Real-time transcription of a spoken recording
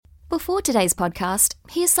Before today's podcast,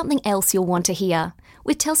 here's something else you'll want to hear.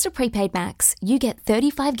 With Telstra Prepaid Max, you get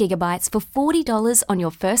 35 gigabytes for $40 on your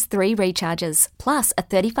first 3 recharges, plus a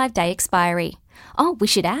 35-day expiry. Oh, we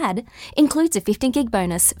should add, includes a 15 gig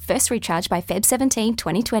bonus, first recharge by Feb 17,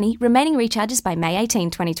 2020, remaining recharges by May 18,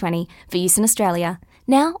 2020, for use in Australia.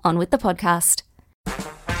 Now, on with the podcast.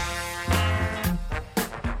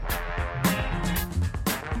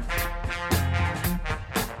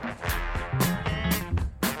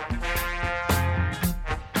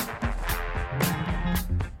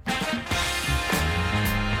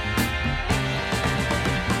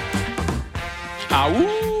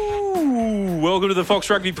 Welcome to the Fox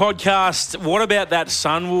Rugby Podcast. What about that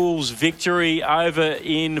Sunwolves victory over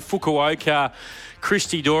in Fukuoka?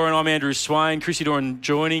 Christy Doran, I'm Andrew Swain. Christy Doran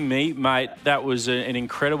joining me, mate. That was an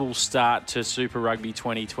incredible start to Super Rugby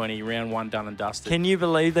 2020, round 1 done and dusted. Can you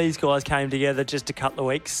believe these guys came together just a couple of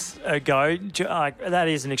weeks ago? That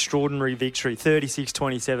is an extraordinary victory,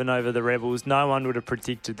 36-27 over the Rebels. No one would have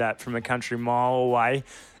predicted that from a country mile away.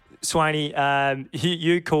 Swaney,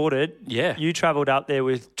 you caught it. Yeah. You travelled up there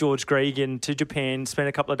with George Gregan to Japan, spent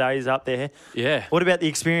a couple of days up there. Yeah. What about the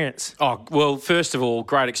experience? Oh, well, first of all,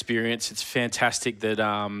 great experience. It's fantastic that,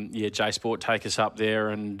 J Sport take us up there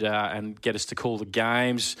and get us to call the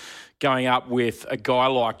games. Going up with a guy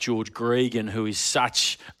like George Gregan, who is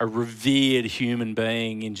such a revered human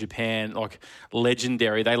being in Japan, like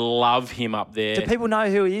legendary. They love him up there. Do people know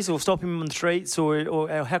who he is or stop him on the streets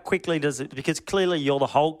or how quickly does it? Because clearly you're the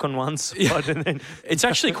Hulk on one side. Yeah. And then It's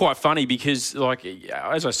actually quite funny because, like,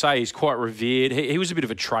 as I say, he's quite revered. He was a bit of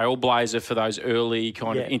a trailblazer for those early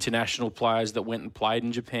kind of international players that went and played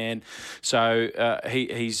in Japan. So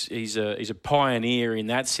he's a pioneer in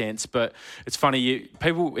that sense. But it's funny,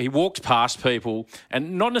 he walked past people,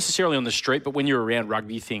 and not necessarily on the street, but when you're around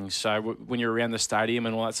rugby things, so when you're around the stadium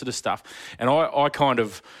and all that sort of stuff. And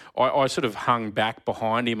I sort of hung back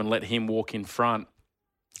behind him and let him walk in front.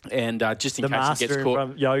 And just in case he gets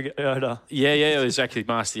caught, Yoda. Yeah, exactly.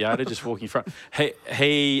 Master Yoda just walking in front.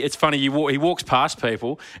 It's funny. He walks past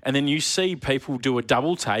people, and then you see people do a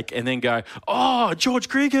double take, and then go, "Oh, George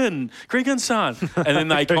Gregan's son," and then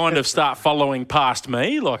they kind of start following past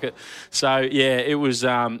me, like it. So yeah, it was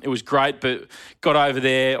great. But got over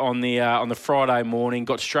there on the Friday morning,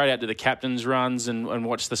 got straight out to the captain's runs and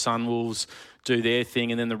watched the Sunwolves do their thing,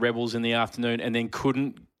 and then the Rebels in the afternoon, and then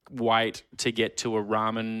couldn't wait to get to a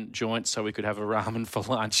ramen joint so we could have a ramen for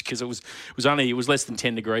lunch because it was less than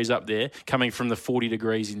 10 degrees up there, coming from the 40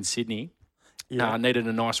 degrees in Sydney. Yeah. Needed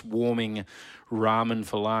a nice warming ramen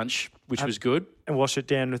for lunch, which was good. And wash it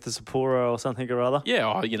down with the Sapporo or something or other.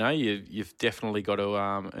 Yeah, you've definitely got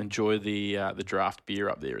to enjoy the draft beer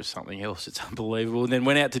up there as something else. It's unbelievable. And then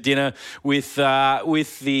went out to dinner with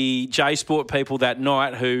the J Sport people that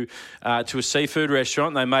night, who to a seafood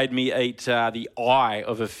restaurant. They made me eat the eye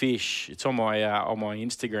of a fish. It's on my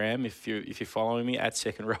Instagram if you're following me at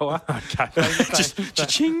Second Rower. Okay, just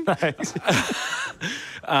cha-ching.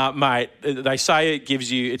 Mate, they say it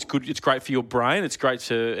gives you. It's good. It's great for your brain.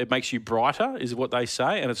 It makes you brighter, is what they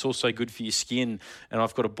say, and it's also good for your skin. And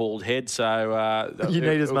I've got a bald head, so you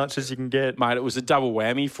need as much as you can get, mate. It was a double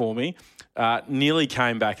whammy for me. Nearly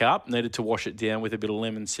came back up. Needed to wash it down with a bit of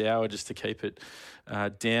lemon sour just to keep it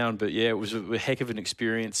down. But yeah, it was a heck of an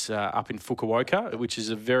experience up in Fukuoka, which is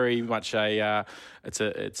a very much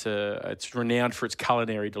it's renowned for its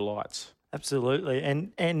culinary delights. Absolutely.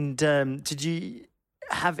 And did you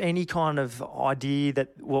have any kind of idea that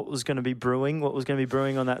what was going to be brewing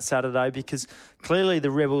on that Saturday? Because clearly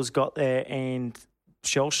the Rebels got there and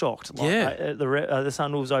shell-shocked. Yeah. The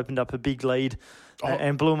Sunwolves opened up a big lead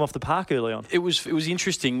and blew them off the park early on. It was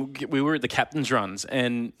interesting. We were at the captain's runs,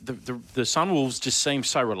 and the Sunwolves just seemed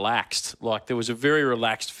so relaxed. Like, there was a very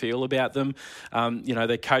relaxed feel about them.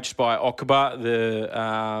 They're coached by Okuba.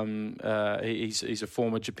 He's a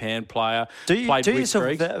former Japan player. Do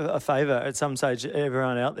yourself a favour at some stage,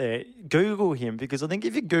 everyone out there, Google him, because I think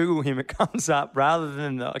if you Google him, it comes up rather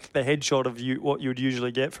than like the headshot of what you would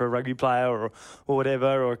usually get for a rugby player or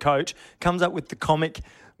whatever, or a coach. Comes up with the comic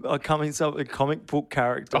book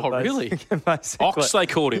character. Oh, really? Ox, they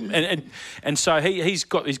called him, and so he's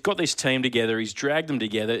got this team together. He's dragged them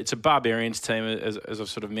together. It's a Barbarians team, as I've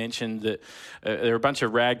sort of mentioned. That they're a bunch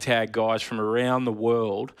of ragtag guys from around the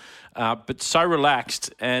world, but so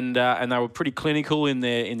relaxed, and they were pretty clinical in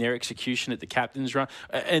their execution at the captain's run.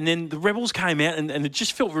 And then the Rebels came out, and it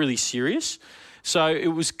just felt really serious. So it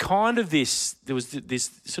was kind of there was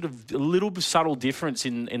this sort of a little subtle difference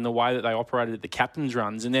in the way that they operated at the captain's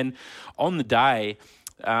runs. And then on the day,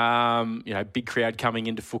 Big crowd coming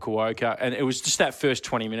into Fukuoka. And it was just that first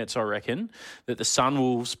 20 minutes, I reckon, that the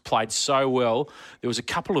Sunwolves played so well. There was a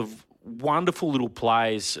couple of wonderful little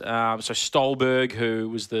plays. So Stolberg, who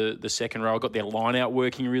was the second row, got their line out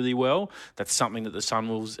working really well. That's something that the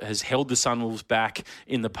Sunwolves has held the Sunwolves back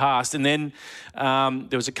in the past. And then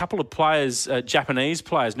there was a couple of players, Japanese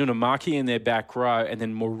players, Nunamaki in their back row, and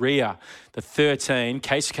then Moria, the 13,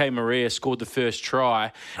 Keisuke Moria scored the first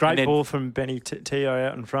try. Great ball from Benny Teo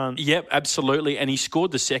out in front. Yep, absolutely. And he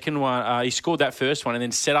scored the second one. He scored that first one and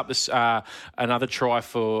then set up this another try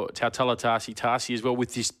for Tautala Tasi as well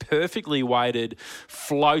with this perfectly weighted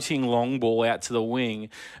floating long ball out to the wing.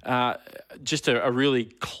 Just a really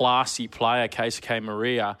classy player, Keisuke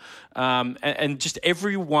Moria. And just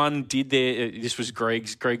everyone did their... This was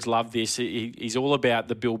Greg's. Greg's loved this. He's all about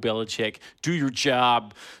the Bill Belichick, do your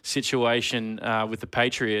job situation with the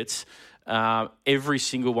Patriots. Every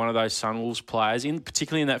single one of those Sunwolves players,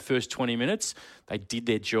 particularly in that first 20 minutes, they did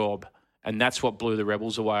their job. And that's what blew the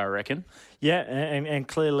Rebels away, I reckon. Yeah, and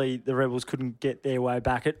clearly the Rebels couldn't get their way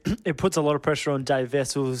back. It puts a lot of pressure on Dave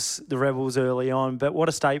Vessels, the Rebels, early on. But what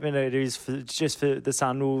a statement it is for the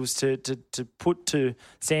Sunwolves to put to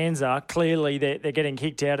Sansa. Clearly they're getting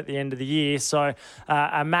kicked out at the end of the year. So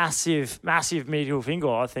a massive middle finger,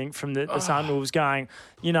 I think, from the Sunwolves going,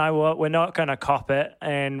 you know what, we're not going to cop it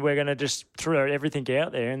and we're going to just throw everything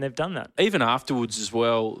out there. And they've done that. Even afterwards as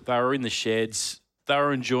well, they were in the sheds. They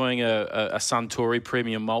were enjoying a Suntory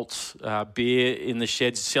Premium Malt beer in the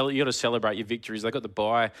sheds. You got to celebrate your victories. They got the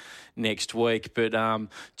bye next week, but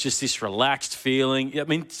just this relaxed feeling. I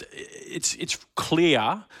mean, it's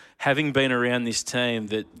clear, having been around this team,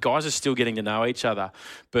 that guys are still getting to know each other.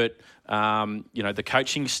 But the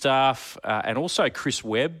coaching staff and also Chris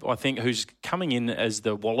Webb, I think, who's coming in as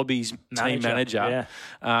the Wallabies team manager.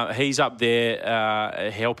 Yeah. He's up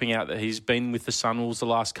there helping out. He's been with the Sunwolves the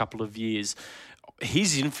last couple of years.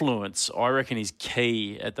 His influence, I reckon, is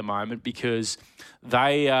key at the moment because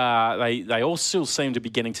they all still seem to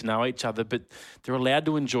be getting to know each other, but they're allowed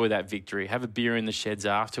to enjoy that victory, have a beer in the sheds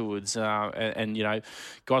afterwards. And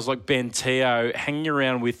guys like Ben Teo hanging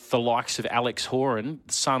around with the likes of Alex Horan,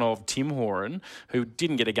 son of Tim Horan, who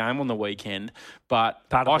didn't get a game on the weekend, but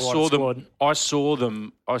I saw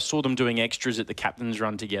them doing extras at the captain's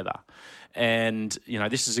run together. And,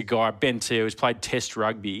 this is a guy, Ben Teo, who's played Test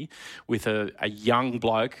rugby with a young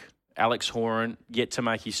bloke, Alex Horan, yet to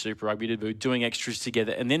make his Super Rugby debut, doing extras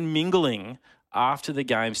together and then mingling after the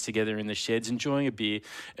games together in the sheds, enjoying a beer.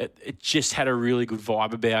 It just had a really good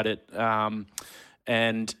vibe about it.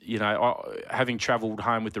 Having travelled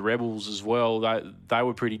home with the Rebels as well, they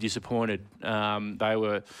were pretty disappointed. They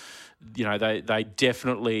were... they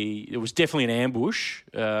definitely... It was definitely an ambush.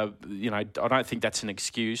 I don't think that's an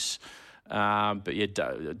excuse. But yeah,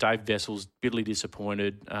 Dave Vessel's bitterly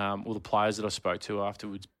disappointed. All the players that I spoke to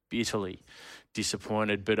afterwards, bitterly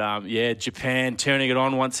disappointed. But Japan turning it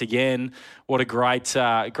on once again. What a great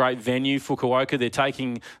venue, Fukuoka. They're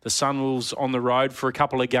taking the Sunwolves on the road for a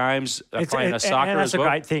couple of games. They're playing Osaka as well. And that's a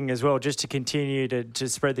great thing as well, just to continue to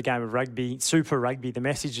spread the game of rugby, Super Rugby, the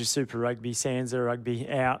message of Super Rugby, Sansa Rugby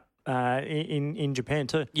out. In Japan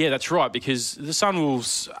too. Yeah, that's right, because the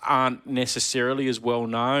Sunwolves aren't necessarily as well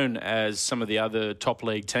known as some of the other top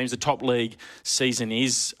league teams. The top league season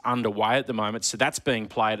is underway at the moment, so that's being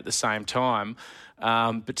played at the same time.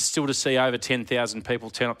 But still to see over 10,000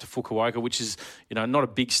 people turn up to Fukuoka, which is, not a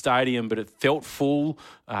big stadium, but it felt full.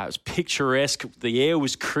 It was picturesque. The air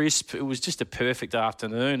was crisp. It was just a perfect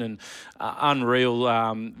afternoon and unreal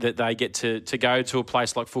that they get to go to a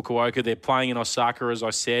place like Fukuoka. They're playing in Osaka, as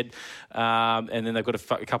I said, and then they've got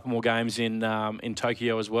a couple more games in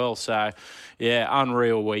Tokyo as well. So, yeah,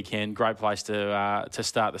 unreal weekend. Great place to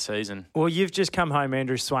start the season. Well, you've just come home,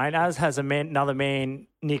 Andrew Swain, as has another man,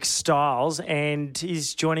 Nick Stiles, and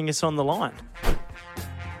he's joining us on the line.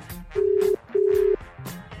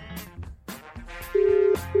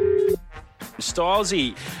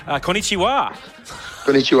 Stilesy, konnichiwa.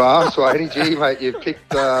 Konnichiwa, Swainy. Gee, mate, you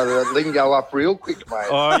picked the lingo up real quick,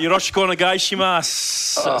 mate. Yoroshiku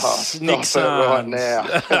onegaishimasu. Nick, stop it right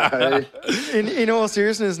now. In all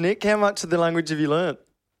seriousness, Nick, how much of the language have you learnt?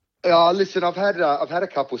 Listen, I've had a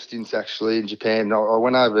couple of stints actually in Japan. I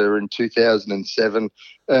went over in 2007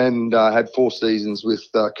 and had 4 seasons with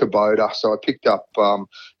Kubota. So I picked up, a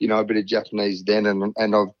bit of Japanese then,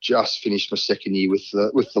 and I've just finished my second year with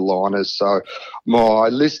the Liners. So my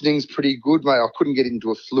listening's pretty good, mate. I couldn't get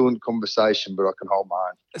into a fluent conversation, but I can hold my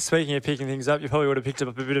own. Speaking of picking things up, you probably would have picked up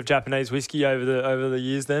a bit of Japanese whiskey over the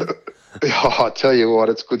years then. Oh, I tell you what,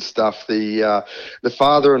 it's good stuff. The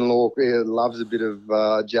father-in-law loves a bit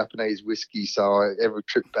of Japanese whiskey, so every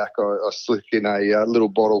trip back I slip in a little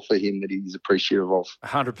bottle for him that he's appreciative of.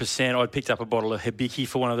 100%. I picked up a bottle of Hibiki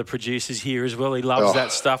for one of the producers here as well. He loves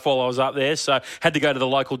that stuff while I was up there, so had to go to the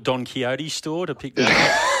local Don Quixote store to pick that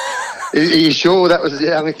up. Are you sure that was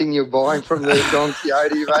the only thing you're buying from the Don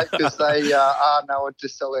Quixote, mate? Because they are known to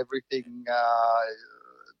sell everything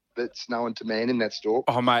that's known to man in that store.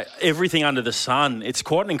 Oh, mate, everything under the sun. It's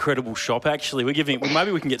quite an incredible shop, actually.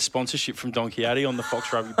 Maybe we can get sponsorship from Don Quixote on the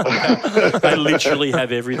Fox Rugby podcast. They literally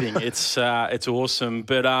have everything. It's awesome.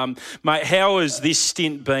 But, mate, how has this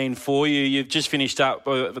stint been for you? You've just finished up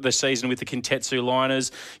the season with the Kintetsu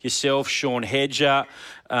Liners. Yourself, Sean Hedger,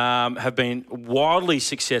 have been wildly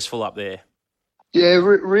successful up there. Yeah,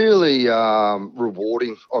 really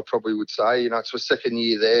rewarding, I probably would say. It's my second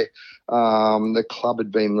year there. The club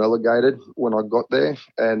had been relegated when I got there,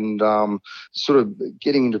 and sort of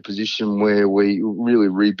getting into a position where we really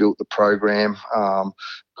rebuilt the program,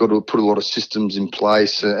 got to put a lot of systems in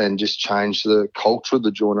place and just change the culture of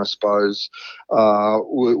the joint, I suppose,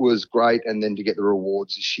 was great. And then to get the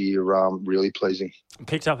rewards this year, really pleasing.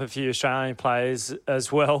 Picked up a few Australian players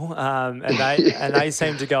as well, and they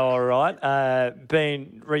seem to go all right.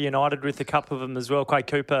 Been reunited with a couple of them as well, Quade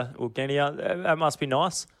Cooper, Urgenia. That must be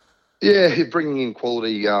nice. Yeah, bringing in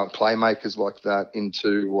quality playmakers like that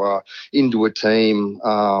into a team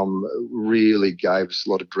really gave us a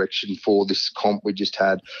lot of direction for this comp we just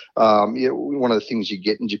had. One of the things you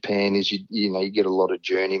get in Japan is you get a lot of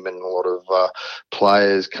journeymen, a lot of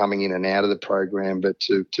players coming in and out of the program, but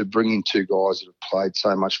to bring in two guys that have played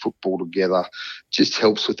so much football together just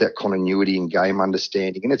helps with that continuity and game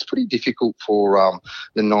understanding. And it's pretty difficult for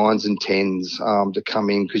the 9s and 10s to come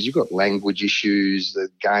in because you've got language issues, the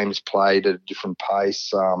game's played at a different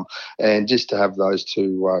pace, and just to have those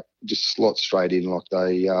two just slot straight in like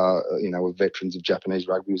they were veterans of Japanese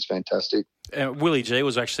rugby was fantastic. Willie G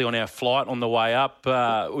was actually on our flight on the way up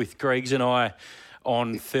with Griggs and I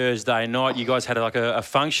on Thursday night. You guys had a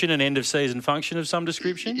function, an end-of-season function of some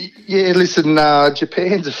description? Yeah, listen,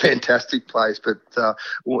 Japan's a fantastic place, but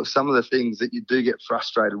some of the things that you do get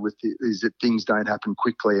frustrated with is that things don't happen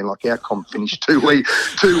quickly. And like our comp finished 2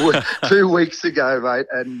 weeks ago, mate,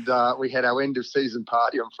 and we had our end-of-season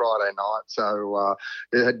party on Friday night, so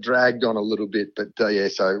it had dragged on a little bit. But,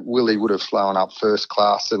 so Willie would have flown up first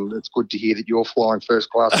class, and it's good to hear that you're flying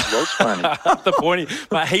first class as well, Swaney. The point is,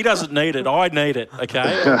 but he doesn't need it. I need it. Okay,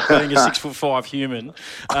 being a 6'5" human,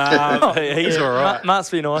 he's all right.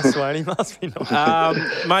 Must be nice, Swaney. Must be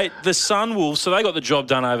nice, mate. The Sunwolves, so they got the job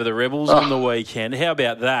done over the Rebels on the weekend. How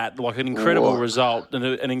about that? Like an incredible result and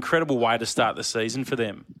an incredible way to start the season for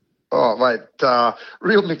them. Oh, mate,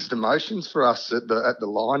 real mixed emotions for us at the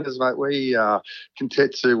Liners, mate. We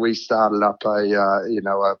Kintetsu, we started up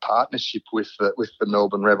a partnership with the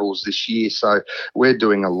Melbourne Rebels this year, so we're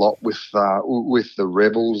doing a lot with the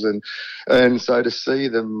Rebels, and so to see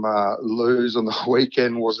them lose on the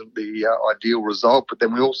weekend wasn't the ideal result. But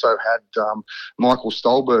then we also had Michael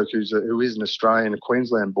Stolberg, who is an Australian, a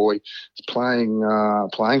Queensland boy, playing for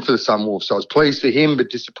the Sunwolves. So I was pleased for him, but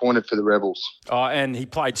disappointed for the Rebels. Oh, and he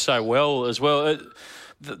played so well as well.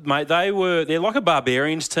 Mate, they're like a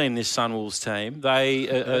Barbarians team, this Sunwolves team.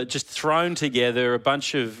 They just thrown together a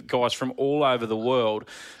bunch of guys from all over the world,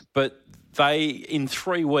 but in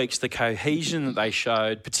 3 weeks, the cohesion that they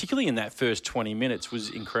showed, particularly in that first 20 minutes,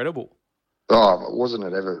 was incredible. Oh, wasn't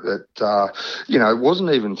it ever? It wasn't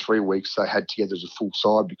even 3 weeks they had together as a full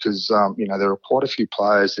side because, there were quite a few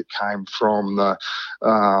players that came from the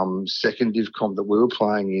second div comp that we were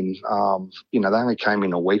playing in. They only came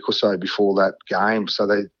in a week or so before that game. So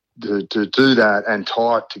to do that and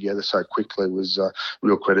tie it together so quickly was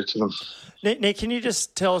real credit to them. Nick, can you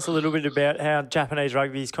just tell us a little bit about how Japanese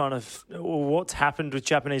rugby is what's happened with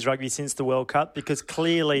Japanese rugby since the World Cup? Because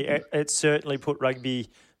clearly it certainly put rugby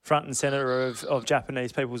front and centre of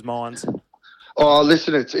Japanese people's minds. Oh,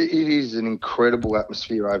 listen, it is an incredible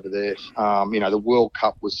atmosphere over there. The World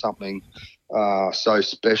Cup was something so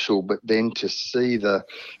special, but then to see the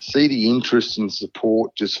interest and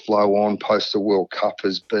support just flow on post the World Cup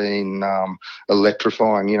has been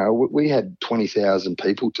electrifying. We had 20,000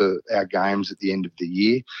 people to our games at the end of the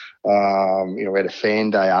year. We had a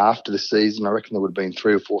fan day after the season. I reckon there would have been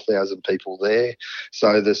 3,000 or 4,000 people there.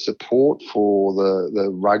 So the support for the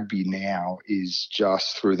rugby now is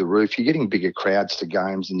just through the roof. You're getting bigger crowds to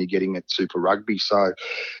games than you're getting at Super Rugby. So,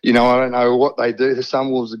 I don't know what they do. The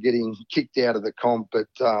Sunwolves are getting kicked out of the comp, but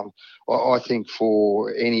I think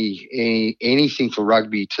for anything for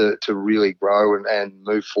rugby to really grow and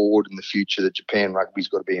move forward in the future, that Japan rugby's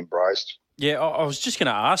got to be embraced. Yeah, I was just going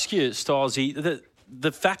to ask you, Stilesy,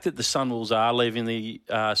 the fact that the Sunwolves are leaving the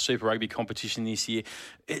Super Rugby competition this year,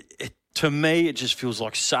 to me, it just feels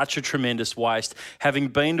like such a tremendous waste. Having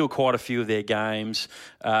been to quite a few of their games,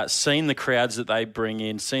 seen the crowds that they bring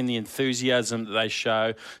in, seen the enthusiasm that they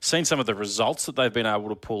show, seen some of the results that they've been able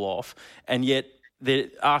to pull off, and yet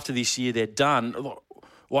after this year they're done.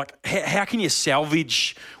 Like, how can you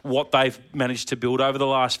salvage what they've managed to build over the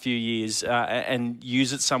last few years and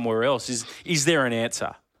use it somewhere else? Is there an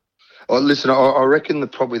answer? Oh, listen, I reckon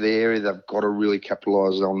probably the area they've got to really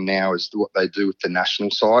capitalise on now is what they do with the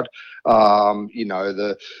national side.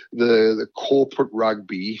 The corporate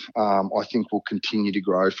rugby, I think, will continue to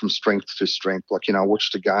grow from strength to strength. Like, I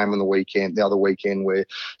watched a game on the other weekend where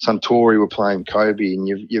Suntory were playing Kobe, and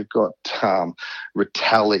you've got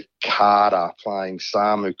Retallick, Carter playing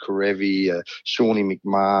Samu Karevi, Shawnee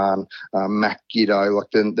McMahon, Mac Giddo.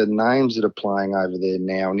 Like the names that are playing over there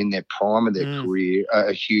now and in their prime of their career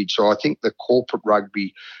are huge. So I think the corporate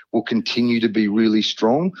rugby will continue to be really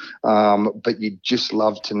strong, but you'd just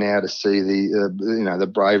love to see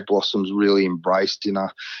the Brave Blossoms really embraced in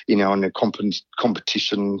a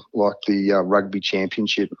competition like the Rugby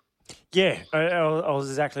Championship. Yeah, I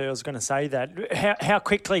was going to say that. How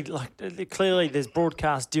quickly, clearly there's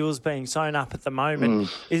broadcast deals being sewn up at the moment.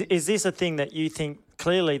 Is this a thing that you think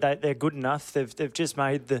clearly they're good enough? They've just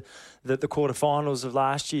made the quarterfinals of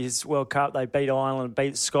last year's World Cup. They beat Ireland,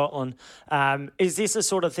 beat Scotland. Is this a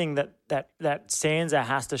sort of thing that Sansa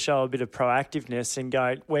has to show a bit of proactiveness and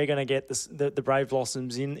go, we're going to get the Brave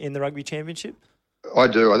Blossoms in the Rugby Championship? I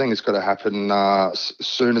do. I think it's got to happen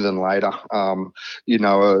sooner than later.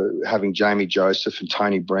 Having Jamie Joseph and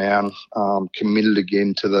Tony Brown committed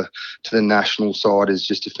again to the national side is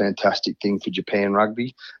just a fantastic thing for Japan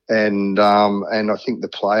rugby, and I think the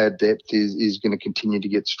player depth is going to continue to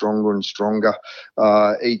get stronger and stronger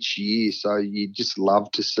each year. So you just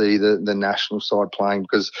love to see the national side playing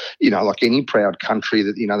because like any proud country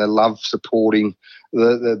that they love supporting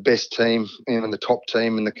the best team and the top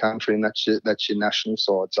team in the country, and that's your national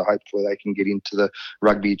side. So hopefully they can get into the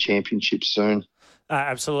Rugby Championship soon.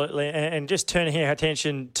 Absolutely. And just turning our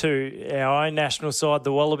attention to our own national side,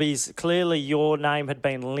 the Wallabies, clearly your name had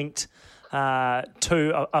been linked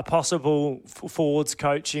to a possible forwards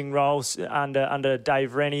coaching role under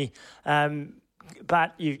Dave Rennie.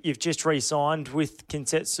 But you've just re-signed with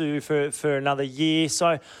Kintetsu for another year.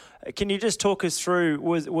 So can you just talk us through,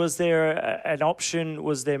 was there an option,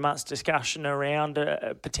 was there much discussion around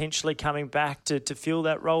potentially coming back to fill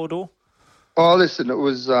that role at all? Oh, listen, it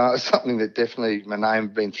was something that definitely my name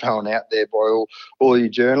had been thrown out there by all you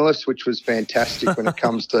journalists, which was fantastic when it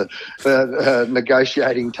comes to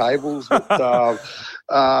negotiating tables. But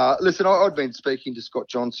listen, I'd been speaking to Scott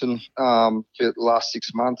Johnson for the last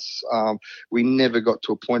 6 months. We never got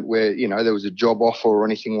to a point where, there was a job offer or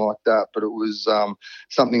anything like that, but it was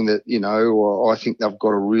something that, I think they've got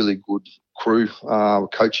a really good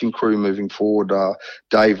coaching crew moving forward.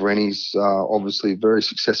 Dave Rennie's obviously a very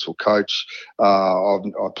successful coach. I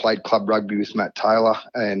played club rugby with Matt Taylor,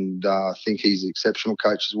 and I think he's an exceptional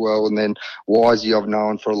coach as well. And then Wisey I've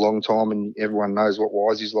known for a long time, and everyone knows what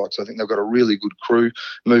Wisey's like. So I think they've got a really good crew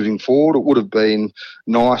moving forward. It would have been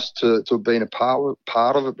nice to have been a part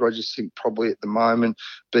of it, but I just think probably at the moment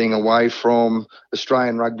being away from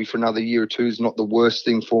Australian rugby for another year or two is not the worst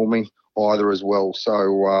thing for me either as well. So,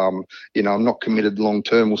 I'm not committed long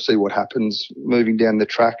term. We'll see what happens moving down the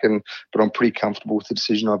track, but I'm pretty comfortable with the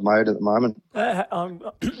decision I've made at the moment.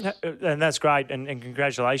 And that's great, and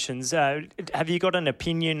congratulations. Have you got an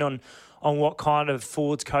opinion on what kind of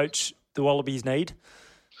forwards coach the Wallabies need?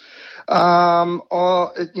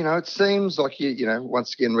 It seems like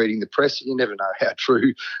once again reading the press, you never know how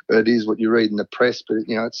true it is what you read in the press, but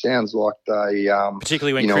it sounds like they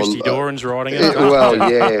particularly when Christy Doran's writing it.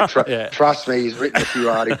 Well, yeah, trust me, he's written a few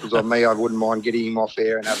articles on me. I wouldn't mind getting him off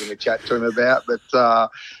air and having a chat to him about. But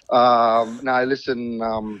no,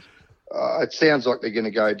 listen. It sounds like they're going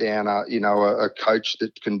to go down a coach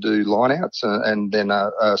that can do lineouts and then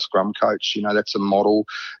a scrum coach. That's a model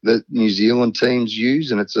that New Zealand teams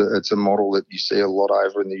use, and it's a model that you see a lot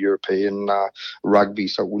over in the European rugby.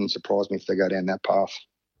 So it wouldn't surprise me if they go down that path.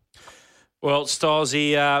 Well,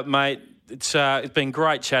 Stilesy, mate, it's been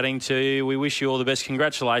great chatting to you. We wish you all the best.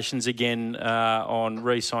 Congratulations again on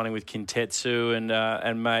re-signing with Kintetsu,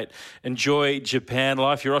 and mate, enjoy Japan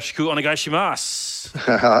life. Yoroshiku onegaishimasu.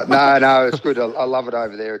 No, it's good. I love it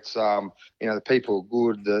over there. It's the people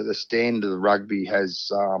are good. The standard of the rugby has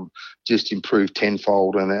just improved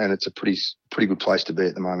tenfold, and it's a pretty good place to be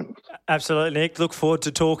at the moment. Absolutely, Nick. Look forward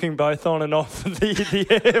to talking both on and off the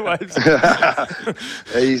airwaves.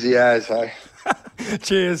 Easy as, hey.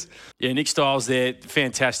 Cheers. Yeah, Nick Stiles there,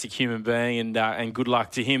 fantastic human being, and good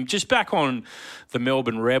luck to him. Just back on the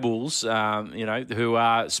Melbourne Rebels, who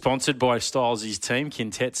are sponsored by Stiles' team,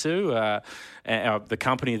 Kintetsu, the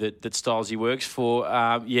company that Stiles works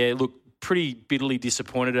for. Look, pretty bitterly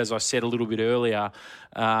disappointed, as I said a little bit earlier,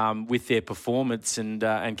 with their performance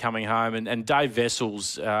and coming home. And Dave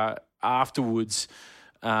Vessels afterwards,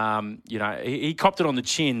 he copped it on the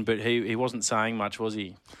chin, but he wasn't saying much, was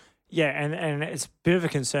he? Yeah, and it's a bit of a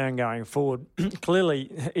concern going forward. Clearly,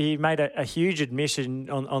 he made a huge admission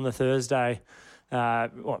on the Thursday,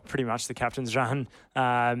 pretty much the captain's run,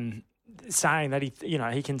 saying that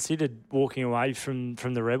he considered walking away from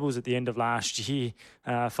the Rebels at the end of last year,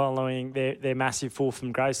 following their massive fall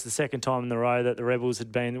from grace, the second time in a row that the Rebels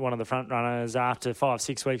had been one of the front runners after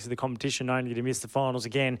 5-6 weeks of the competition, only to miss the finals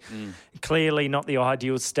again. Clearly not the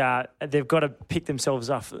ideal start. They've got to pick themselves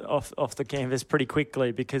off the canvas pretty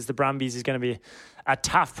quickly, because the Brumbies is going to be a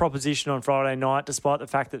tough proposition on Friday night, despite the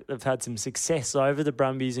fact that they've had some success over the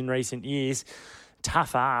Brumbies in recent years.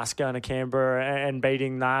 Tough ask going to Canberra and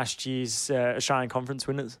beating last year's Australian Conference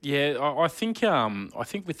winners. Yeah, I think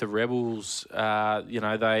with the Rebels,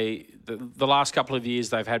 the last couple of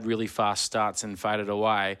years they've had really fast starts and faded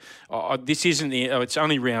away. This isn't it's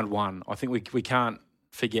only round one. I think we can't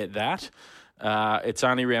forget that. It's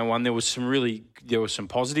only round one. There were some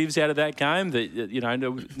positives out of that game.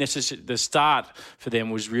 The start for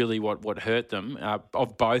them was really what hurt them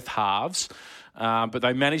of both halves. But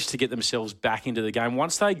they managed to get themselves back into the game.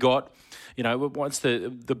 Once they got, once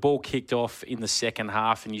the ball kicked off in the second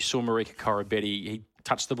half, and you saw Marika Korobetti, he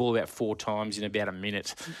touched the ball about 4 times in about a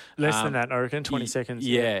minute. Less than that, I reckon, 20 seconds.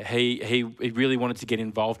 Yeah, he really wanted to get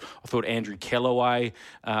involved. I thought Andrew Kellaway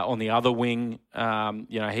on the other wing,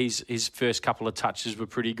 his first couple of touches were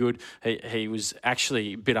pretty good. He was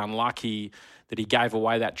actually a bit unlucky that he gave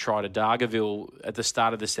away that try to Dargaville at the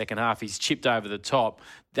start of the second half. He's chipped over the top.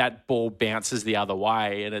 That ball bounces the other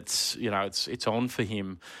way, and it's on for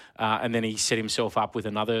him. And then he set himself up with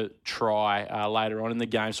another try later on in the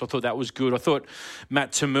game. So I thought that was good. I thought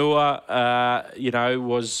Matt Tamua,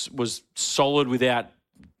 was solid without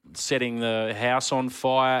setting the house on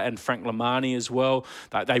fire, and Frank Lamani as well.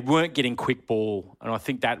 They weren't getting quick ball, and I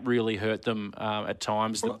think that really hurt them at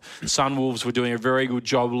times. The Sunwolves were doing a very good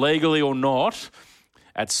job, legally or not,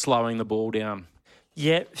 at slowing the ball down.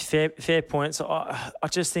 Yeah, fair points. I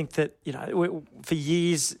just think that, for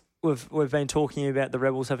years we've been talking about the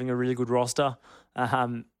Rebels having a really good roster.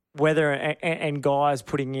 Whether and guys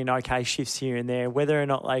putting in okay shifts here and there, whether or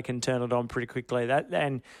not they can turn it on pretty quickly,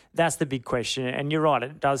 that's the big question. And you're right,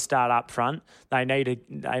 it does start up front. They need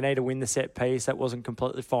to win the set piece. That wasn't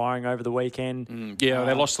completely firing over the weekend.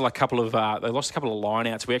 They lost a couple of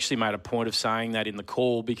lineouts. We actually made a point of saying that in the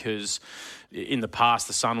call, because in the past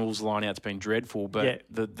the Sunwolves lineout's been dreadful, but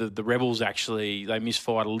the Rebels actually they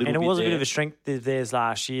misfired a little bit. And it was a bit of a strength of theirs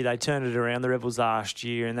last year. They turned it around, the Rebels last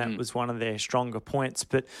year, and that was one of their stronger points.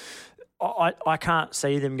 But I can't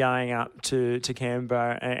see them going up to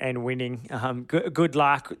Canberra and winning. Good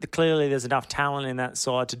luck. Clearly there's enough talent in that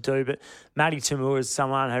side to do, but Matty Tamua is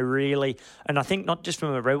someone who really, and I think not just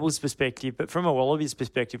from a Rebels perspective, but from a Wallabies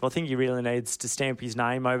perspective, I think he really needs to stamp his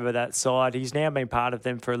name over that side. He's now been part of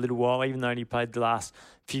them for a little while, even though he played the last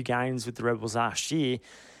few games with the Rebels last year.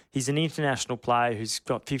 He's an international player who's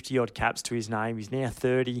got 50-odd caps to his name. He's now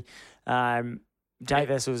 30. Dave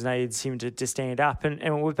Vessels needs him to stand up.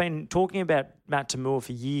 And we've been talking about Matt Tamua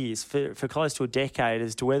for years, for close to a decade,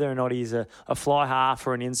 as to whether or not he's a fly half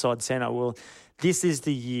or an inside centre. Well, this is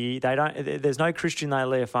the year. There's no Christian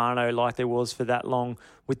Leofano like there was for that long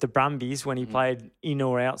with the Brumbies when he played in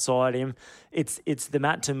or outside him. It's the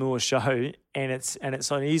Matt Tamua show, and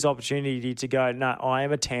it's on his opportunity to go, no, I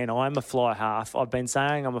am a 10, I am a fly half. I've been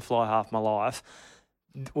saying I'm a fly half my life.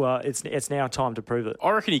 Well, it's now time to prove it. I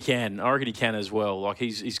reckon he can. as well. Like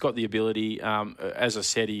he's got the ability. As I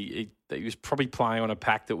said, he was probably playing on a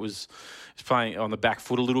pack that was playing on the back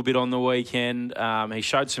foot a little bit on the weekend. He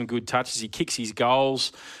showed some good touches. He kicks his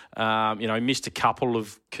goals. He missed a couple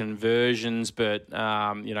of conversions, but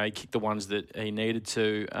he kicked the ones that he needed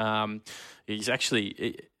to. He's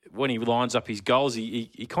actually. When he lines up his goals, he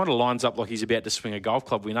kind of lines up like he's about to swing a golf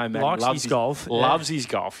club. We know Matt loves his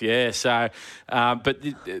golf. Yeah. So, but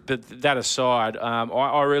that aside,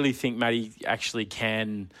 I really think Matty actually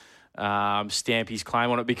can stamp his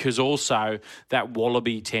claim on it, because also that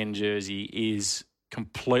Wallaby 10 jersey is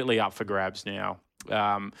completely up for grabs now.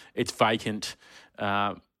 It's vacant.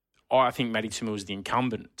 I think Matty Tamua is the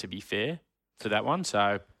incumbent, to be fair, for that one.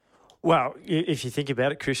 So. Well, if you think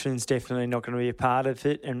about it, Christian's definitely not going to be a part of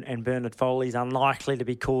it, and Bernard Foley's unlikely to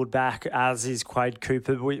be called back, as is Quade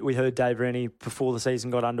Cooper. We heard Dave Rennie before the season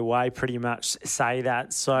got underway pretty much say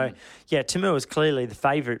that. So, Timur was clearly the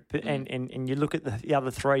favourite, and you look at the other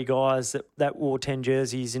three guys that wore 10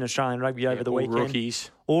 jerseys in Australian rugby over the weekend.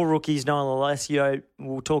 All rookies, Noel Alessio.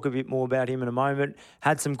 We'll talk a bit more about him in a moment.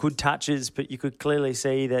 Had some good touches, but you could clearly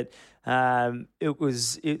see that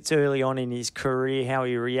it's early on in his career how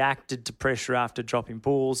he reacted to pressure after dropping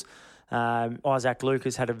balls. Isaac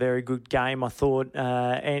Lucas had a very good game, I thought,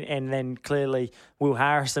 and then clearly Will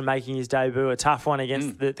Harrison making his debut, a tough one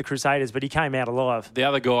against the Crusaders, but he came out alive. The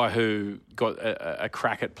other guy who got a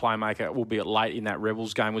crack at playmaker, albeit late in that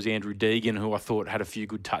Rebels game, was Andrew Deegan, who I thought had a few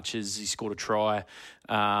good touches. He scored a try.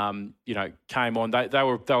 Came on. They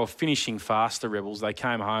were finishing fast, the Rebels. They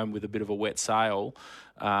came home with a bit of a wet sail.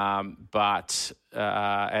 But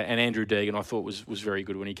Andrew Deegan, I thought was very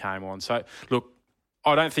good when he came on. So look,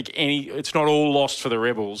 I don't think it's not all lost for the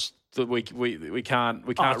Rebels. That we can't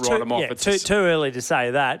write them off. Yeah, it's too early to say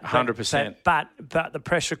that. 100%. But the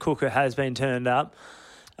pressure cooker has been turned up.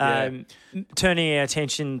 Turning our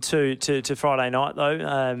attention to Friday night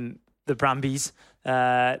though, the Brumbies.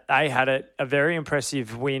 They had a very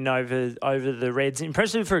impressive win over the Reds.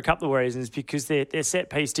 Impressive for a couple of reasons, because their set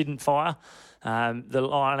piece didn't fire. The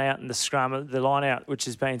line out and the scrum, the line out, which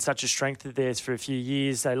has been such a strength of theirs for a few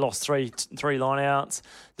years. They lost three line outs.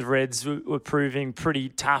 The Reds were proving pretty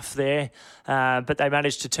tough there, but they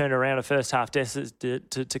managed to turn around a first half deficit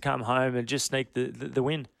to come home and just sneak the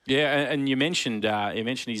win. Yeah, and you mentioned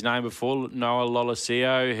his name before, Noah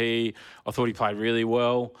Lolosio. I thought he played really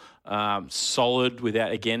well, solid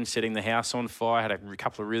without, again, setting the house on fire. Had a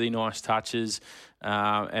couple of really nice touches,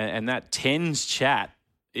 and that tens chat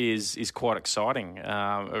is quite exciting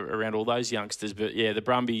around all those youngsters. But yeah, the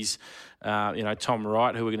Brumbies, Tom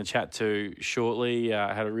Wright, who we're going to chat to shortly,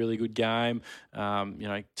 had a really good game.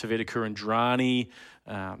 Tavita Kurandrani,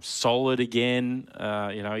 solid again.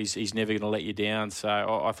 He's never going to let you down. So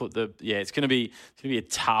I thought it's going to be a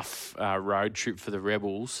tough road trip for the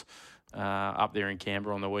Rebels. Up there in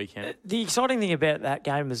Canberra on the weekend. The exciting thing about that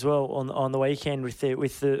game as well on the weekend with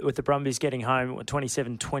the Brumbies getting home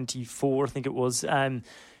 27-24, I think it was.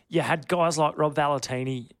 You had guys like Rob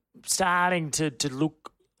Valentini starting to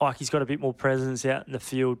look like he's got a bit more presence out in the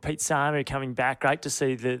field. Pete Samu coming back, great to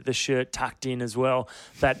see the shirt tucked in as well.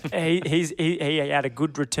 But he had a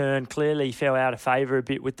good return. Clearly fell out of favour a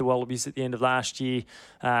bit with the Wallabies at the end of last year.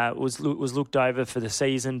 Was looked over for the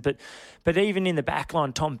season. But even in the back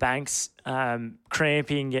line, Tom Banks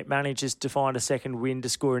cramping, yet manages to find a second win to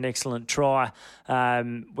score an excellent try.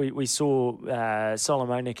 We saw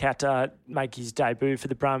Solomon Nakata make his debut for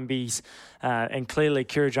the Brumbies, and clearly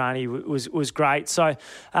Kurandrani was great. So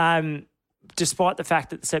despite the fact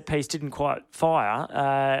that the set piece didn't quite fire,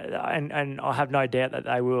 and I have no doubt that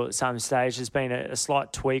they will at some stage, there's been a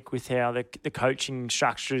slight tweak with how the coaching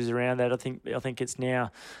structure is around that. I think it's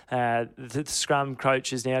now the scrum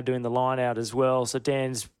coach is now doing the line out as well. So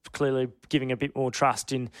Dan's clearly giving a bit more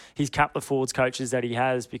trust in his couple of forwards coaches that he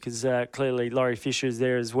has, because clearly Laurie Fisher is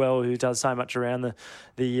there as well, who does so much around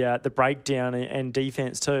the breakdown and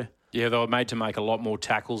defence too. Yeah, they were made to make a lot more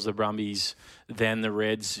tackles, the Brumbies, than the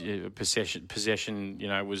Reds. Possession,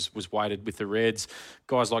 was weighted with the Reds.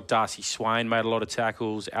 Guys like Darcy Swain made a lot of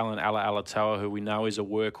tackles. Alan Alatoa, who we know is a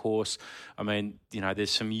workhorse. I mean,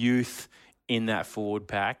 there's some youth in that forward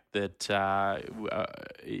pack that,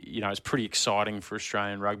 is pretty exciting for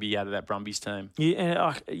Australian rugby out of that Brumbies team.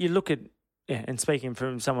 You look at... Yeah, and speaking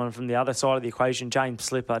from someone from the other side of the equation, James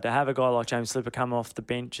Slipper, to have a guy like James Slipper come off the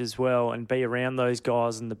bench as well and be around those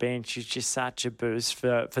guys on the bench is just such a boost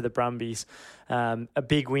for the Brumbies. A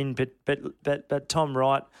big win, but Tom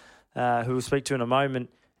Wright, who we'll speak to in a moment,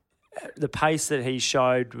 the pace that he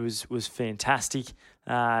showed was fantastic.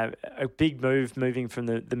 A big move moving from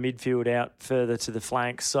the midfield out further to the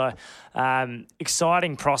flanks. So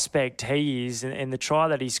exciting prospect he is, and the try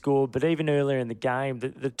that he scored, but even earlier in the game,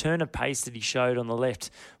 the turn of pace that he showed on the left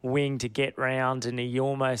wing to get round, and he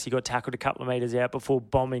got tackled a couple of metres out before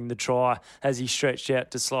bombing the try as he stretched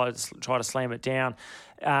out to try to slam it down.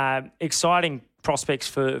 Exciting prospects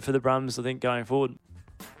for the Brums, I think, going forward.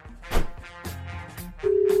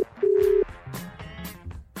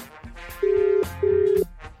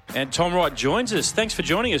 And Tom Wright joins us. Thanks for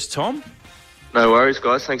joining us, Tom. No worries,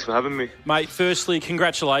 guys. Thanks for having me. Mate, firstly,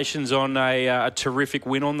 congratulations on a terrific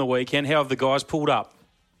win on the weekend. How have the guys pulled up?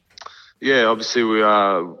 Yeah, obviously we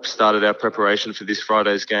started our preparation for this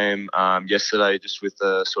Friday's game yesterday, just with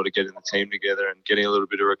sort of getting the team together and getting a little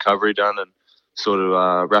bit of recovery done and sort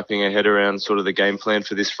of wrapping our head around sort of the game plan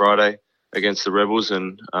for this Friday. against the Rebels,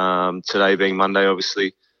 and today being Monday,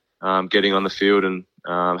 obviously getting on the field and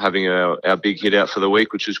having our big hit out for the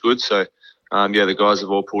week, which is good. So, the guys have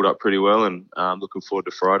all pulled up pretty well, and looking forward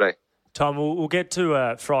to Friday. Tom, we'll get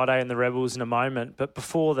to Friday and the Rebels in a moment, but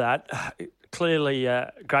before that, clearly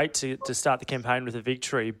great to start the campaign with a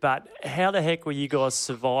victory, but how the heck were you guys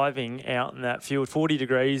surviving out in that field? 40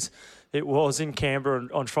 degrees it was in Canberra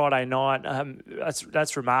on Friday night.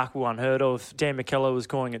 That's remarkable, unheard of. Dan McKellar was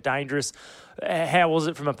calling it dangerous. How was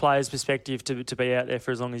it from a player's perspective to be out there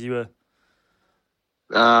for as long as you were?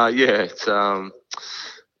 It's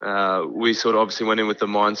we sort of obviously went in with the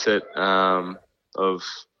mindset of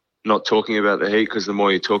not talking about the heat, because the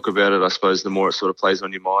more you talk about it, I suppose the more it sort of plays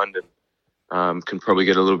on your mind and can probably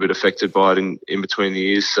get a little bit affected by it in between the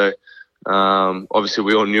ears. So obviously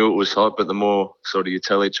we all knew it was hot, but the more sort of you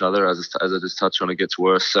tell each other, as I just touched on, it gets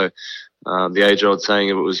worse. So the age-old saying,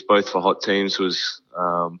 if it was both for hot teams, was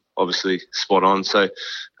obviously spot on. So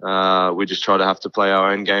we just try to have to play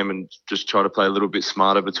our own game and just try to play a little bit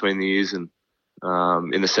smarter between the ears. And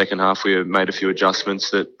in the second half, we made a few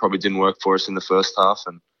adjustments that probably didn't work for us in the first half.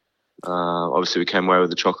 And obviously we came away with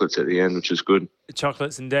the chocolates at the end, which was good. The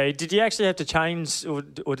chocolates indeed. Did you actually have to change, or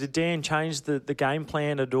did Dan change the game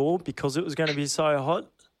plan at all because it was going to be so hot?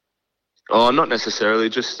 Oh, not necessarily.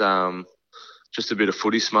 Just a bit of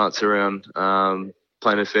footy smarts around,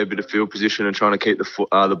 playing a fair bit of field position and trying to keep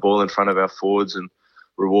the ball in front of our forwards and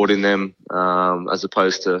rewarding them, as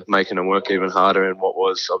opposed to making them work even harder in what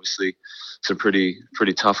was obviously some pretty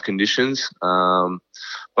tough conditions.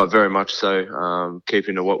 But very much so,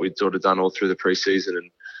 keeping to what we'd sort of done all through the pre-season and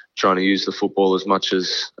trying to use the football as much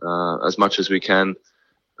as we can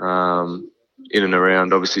in and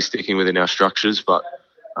around, obviously sticking within our structures, but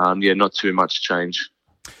not too much change.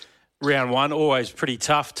 Round one, always pretty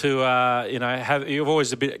tough to, have. You've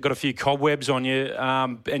always got a few cobwebs on you,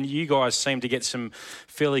 and you guys seem to get some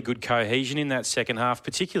fairly good cohesion in that second half,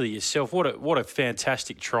 particularly yourself. What a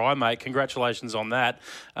fantastic try, mate! Congratulations on that.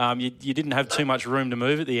 You didn't have too much room to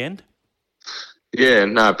move at the end. Yeah,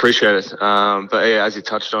 no, appreciate it. But yeah, as you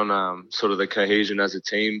touched on, sort of the cohesion as a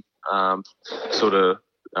team,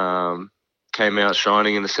 came out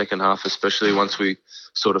shining in the second half, especially once we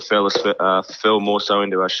sort of fell more so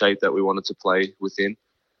into our shape that we wanted to play within.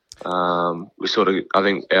 I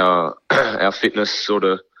think our fitness sort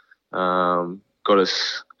of got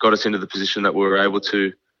us into the position that we were able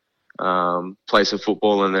to play some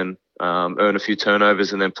football and then earn a few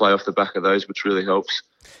turnovers and then play off the back of those, which really helps.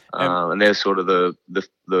 And there's sort of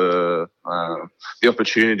the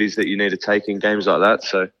opportunities that you need to take in games like that.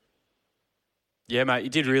 So. Yeah, mate, you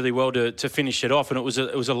did really well to finish it off, and it was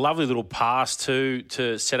a lovely little pass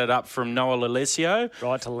to set it up from Noah Lolesio.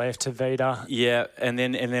 Right to left to Vida. Yeah, and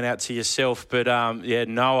then out to yourself. But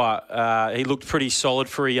Noah, he looked pretty solid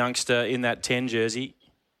for a youngster in that 10 jersey.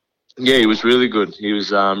 Yeah, he was really good. He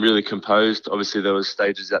was really composed. Obviously, there was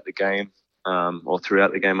stages at the game, or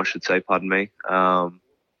throughout the game, I should say. Pardon me.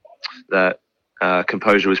 That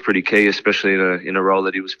composure was pretty key, especially in a role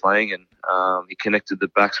that he was playing, and he connected the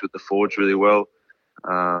backs with the forwards really well.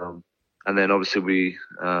 And then obviously we,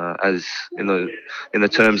 as in the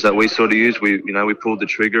terms that we sort of use, we pulled the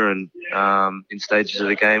trigger and in stages of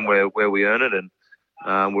the game where we earn it, and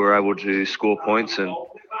we were able to score points and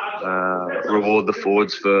reward the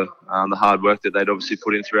forwards for the hard work that they'd obviously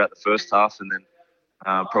put in throughout the first half, and then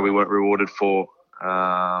probably weren't rewarded for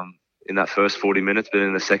in that first 40 minutes. But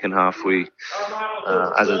in the second half, we,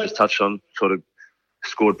 as I just touched on, sort of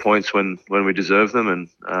scored points when we deserved them, and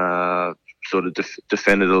sort of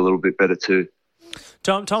defended a little bit better too.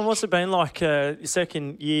 Tom, what's it been like your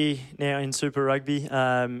second year now in Super Rugby?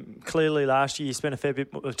 Clearly last year you spent a fair bit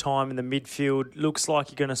of time in the midfield. Looks like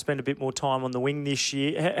you're going to spend a bit more time on the wing this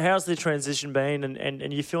year. How's the transition been, and are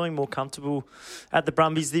you feeling more comfortable at the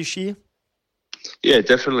Brumbies this year? Yeah,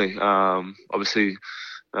 definitely. Obviously,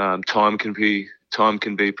 time can be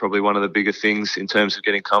probably one of the bigger things in terms of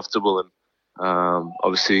getting comfortable, and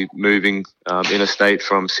obviously moving interstate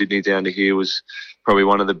from Sydney down to here was probably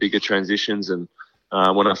one of the bigger transitions. And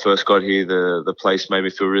when I first got here, the place made me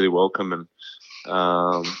feel really welcome. And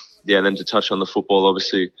and then to touch on the football,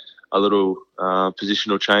 obviously a little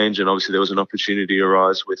positional change, and obviously there was an opportunity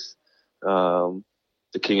arise with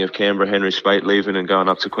the King of Canberra, Henry Spate, leaving and going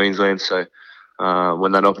up to Queensland. So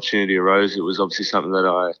when that opportunity arose, it was obviously something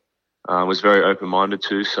that I was very open-minded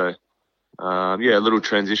to. So a little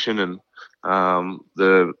transition, and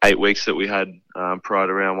the 8 weeks that we had prior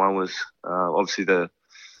to round one was obviously the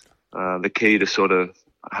key to sort of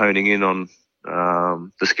honing in on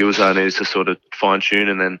the skills I needed to sort of fine tune,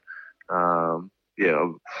 and then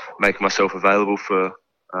make myself available for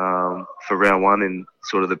for round one in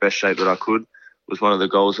sort of the best shape that I could was one of the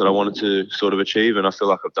goals that I wanted to sort of achieve, and I feel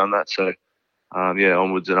like I've done that. So,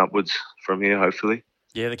 onwards and upwards from here, hopefully.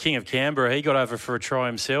 Yeah, the King of Canberra, he got over for a try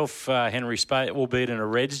himself, Henry Spate, albeit in a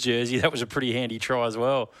Reds jersey. That was a pretty handy try as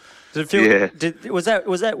well. Did it feel, was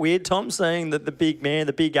that weird, Tom, seeing that the big man,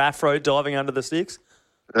 the big afro diving under the sticks?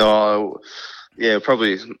 Oh, yeah,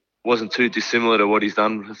 probably wasn't too dissimilar to what he's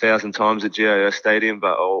done 1,000 times at GIO Stadium,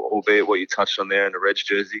 but albeit what you touched on there in the Reds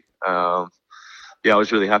jersey. I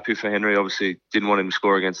was really happy for Henry. Obviously, didn't want him to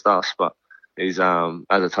score against us, but he's, as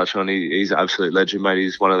I touched on, he's an absolute legend, mate.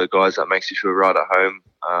 He's one of the guys that makes you feel right at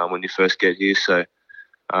home when you first get here. So,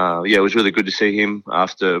 it was really good to see him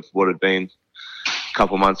after what had been a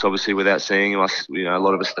couple of months, obviously, without seeing him. A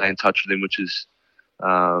lot of us stay in touch with him, which is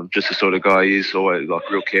just the sort of guy he is, always like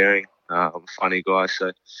real caring, funny guy.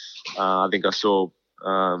 So I think I saw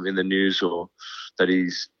in the news that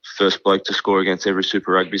he's first bloke to score against every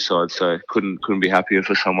Super Rugby side. So couldn't be happier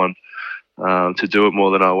for someone to do it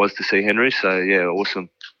more than I was to see Henry. So, yeah, awesome.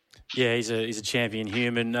 Yeah, he's a champion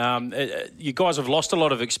human. You guys have lost a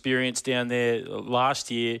lot of experience down there last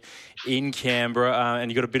year in Canberra, and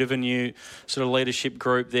you've got a bit of a new sort of leadership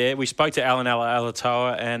group there. We spoke to Alan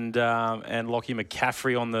Alatoa and Lockie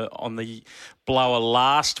McCaffrey on the blower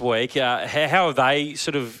last week. How have they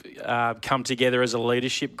sort of come together as a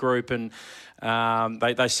leadership group, and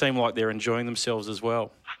they seem like they're enjoying themselves as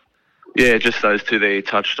well? Yeah, just those two that you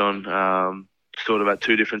touched on. Sort of at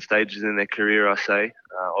two different stages in their career, I say.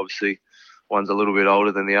 Obviously, one's a little bit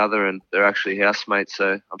older than the other, and they're actually housemates,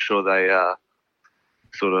 so I'm sure they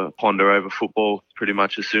sort of ponder over football pretty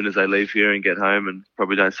much as soon as they leave here and get home, and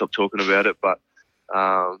probably don't stop talking about it. But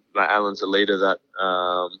Alan's a leader that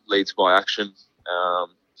leads by action.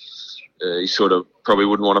 He sort of probably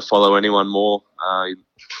wouldn't want to follow anyone more. He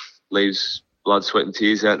leaves blood, sweat and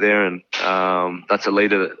tears out there, and that's a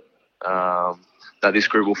leader that this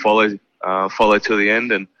group will follow till the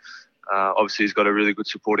end. And obviously he's got a really good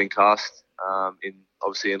supporting cast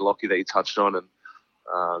in Lockie that you touched on, and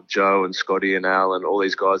Joe and Scotty and Al and all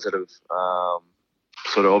these guys that have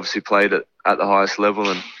sort of obviously played at the highest level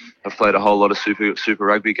and have played a whole lot of super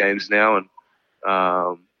rugby games now. And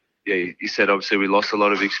you said obviously we lost a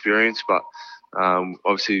lot of experience, but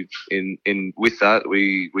obviously in with that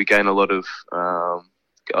we gain a lot of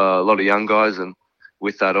young guys, and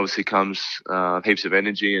with that obviously comes heaps of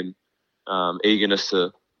energy and eagerness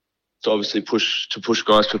to obviously push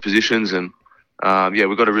guys for positions. And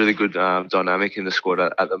we've got a really good dynamic in the squad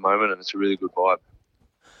at the moment, and it's a really good vibe.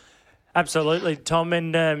 Absolutely, Tom.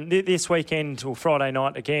 And this weekend, or Friday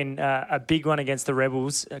night again, a big one against the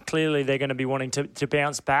Rebels. Clearly they're going to be wanting to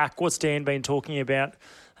bounce back. What's Dan been talking about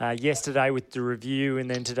yesterday with the review, and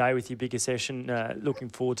then today with your bigger session? Looking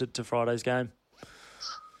forward to Friday's game.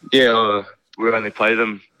 Yeah, we only played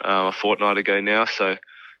them a fortnight ago now, so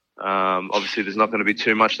obviously there's not going to be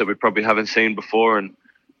too much that we probably haven't seen before. And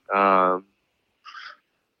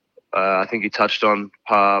I think he touched on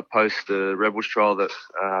post the Rebels trial that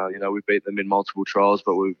we beat them in multiple trials,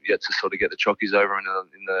 but we've yet to sort of get the chockies over in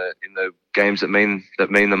the games that mean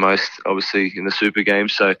the most, obviously in the Super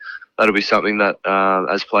games. So that'll be something that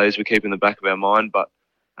as players we keep in the back of our mind. But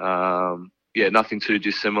nothing too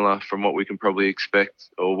dissimilar from what we can probably expect,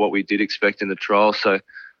 or what we did expect in the trial. So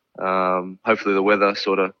hopefully the weather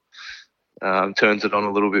sort of turns it on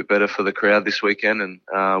a little bit better for the crowd this weekend,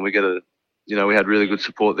 and we had really good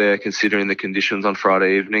support there considering the conditions on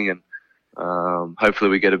Friday evening, and hopefully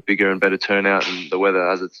we get a bigger and better turnout, and the weather,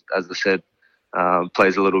 as I said,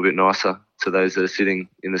 plays a little bit nicer to those that are sitting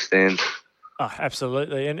in the stands. Oh,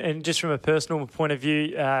 absolutely. And just from a personal point of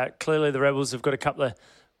view, clearly the Rebels have got a couple of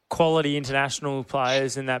quality international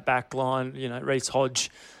players in that back line, Reece Hodge,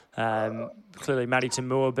 clearly Matty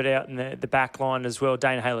Tamua, but out in the back line as well,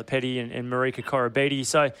 Dana Haley-Petty and Marika Korobedi.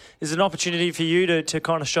 So there's an opportunity for you to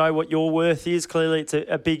kind of show what your worth is. Clearly it's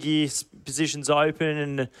a big year, positions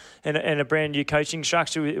open, and a brand new coaching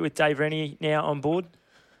structure with Dave Rennie now on board.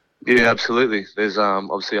 Yeah, absolutely. There's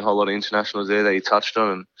obviously a whole lot of internationals there that you touched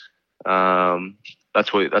on, and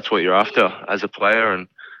that's what you're after as a player, and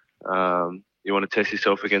you want to test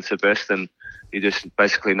yourself against the best, and you just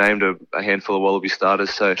basically named a handful of Wallaby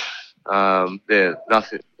starters. So,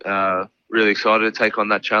 nothing. Really excited to take on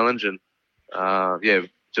that challenge, and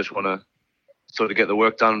just want to sort of get the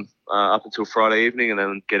work done up until Friday evening, and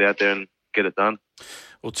then get out there and get it done.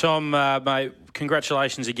 Well, Tom, mate,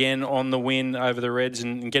 congratulations again on the win over the Reds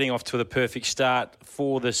and getting off to the perfect start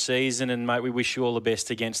for the season. And, mate, we wish you all the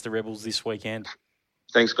best against the Rebels this weekend.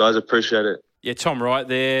 Thanks, guys. Appreciate it. Yeah, Tom Wright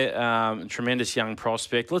there, tremendous young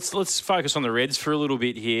prospect. Let's focus on the Reds for a little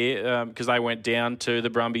bit here because they went down to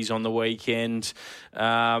the Brumbies on the weekend.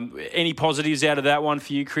 Any positives out of that one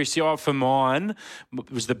for you, Christy? Oh, for mine,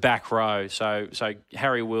 it was the back row. So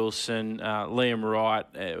Harry Wilson, Liam Wright,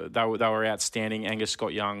 they were outstanding. Angus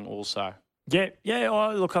Scott Young also. Yeah.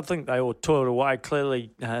 Oh, look, I think they all toiled away.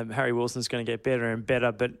 Clearly, Harry Wilson's going to get better and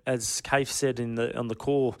better. But as Kaif said on the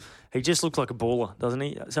call, he just looks like a baller, doesn't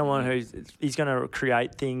he? Someone he's going to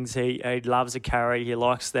create things. He loves a carry. He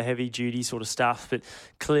likes the heavy duty sort of stuff, but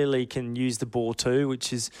clearly can use the ball too,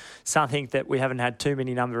 which is something that we haven't had too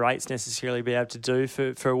many number 8s necessarily be able to do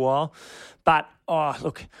for a while. But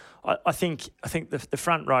look, I think the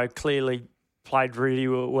front row clearly played really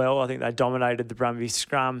well. I think they dominated the Brumbies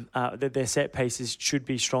scrum. Their set pieces should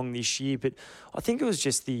be strong this year, but I think it was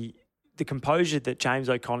just the composure that James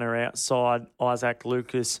O'Connor outside Isaac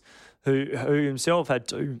Lucas, who himself had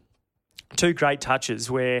two great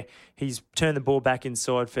touches where he's turned the ball back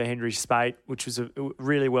inside for Henry Spate, which was a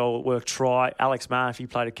really well worked try. Alex Murphy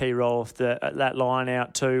played a key role off that line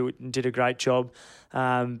out too and did a great job.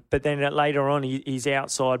 But then later on, his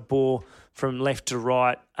outside ball from left to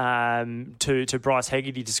right to Bryce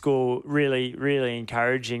Hegarty to score, really, really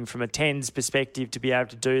encouraging from a 10s perspective to be able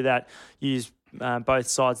to do that, use both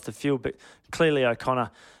sides of the field. But clearly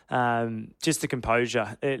O'Connor, just the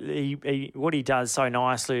composure. What he does so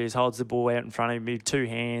nicely is holds the ball out in front of him with two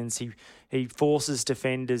hands. He forces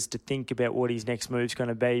defenders to think about what his next move's going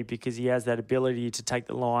to be because he has that ability to take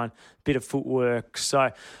the line, bit of footwork.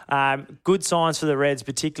 So good signs for the Reds,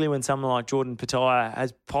 particularly when someone like Jordan Petaia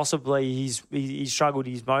has possibly, he struggled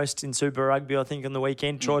his most in Super Rugby, I think, on the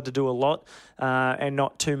weekend, tried to do a lot and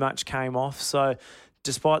not too much came off. So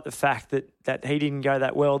despite the fact that he didn't go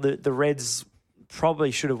that well, the Reds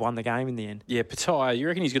probably should have won the game in the end. Yeah, Petaia, you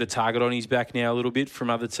reckon he's got a target on his back now a little bit from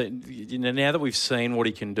other teams? Now that we've seen what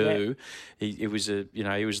he can do, he was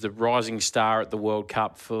the rising star at the World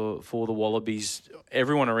Cup for the Wallabies.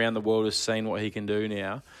 Everyone around the world has seen what he can do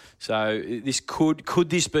now. So this could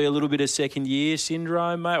this be a little bit of second year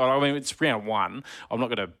syndrome, mate? Well, I mean, it's round 1. I'm not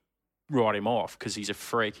going to write him off because he's a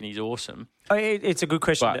freak and he's awesome. It's a good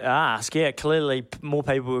question to ask. Yeah, clearly more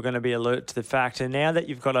people are going to be alert to the fact. And now that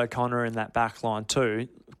you've got O'Connor in that back line too,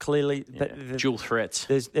 clearly dual threats.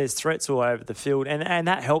 There's threats all over the field, and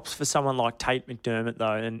that helps for someone like Tate McDermott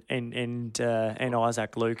though, and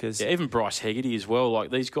Isaac Lucas. Yeah, even Bryce Hegarty as well.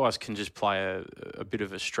 Like these guys can just play a bit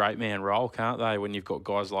of a straight man role, can't they? When you've got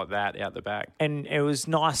guys like that out the back. And it was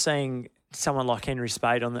nice seeing someone like Henry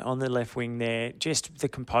Spade on the left wing there, just the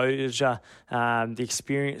composure, the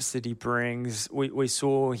experience that he brings. We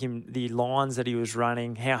saw him, the lines that he was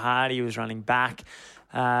running, how hard he was running back.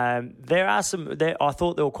 I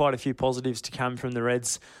thought there were quite a few positives to come from the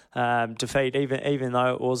Reds' defeat, even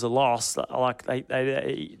though it was a loss. Like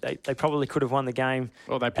they probably could have won the game.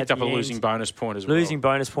 Well, they picked up a losing bonus point as well. Losing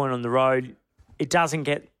bonus point on the road. It doesn't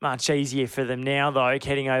get much easier for them now, though,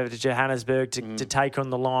 heading over to Johannesburg to take on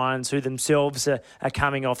the Lions, who themselves are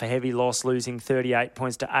coming off a heavy loss, losing 38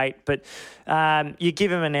 points to 8. But you give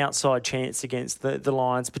them an outside chance against the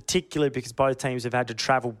Lions, particularly because both teams have had to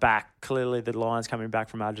travel back. Clearly, the Lions coming back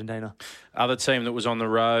from Argentina. Other team that was on the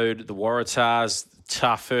road, the Waratahs,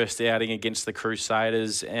 tough first outing against the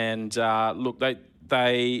Crusaders. And look,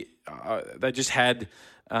 they just had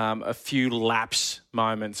a few lapse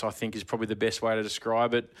moments, I think, is probably the best way to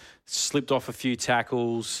describe it. Slipped off a few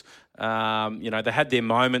tackles. They had their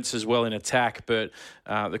moments as well in attack, but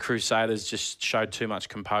the Crusaders just showed too much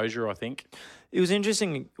composure, I think. It was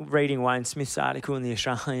interesting reading Wayne Smith's article in The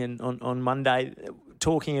Australian on Monday,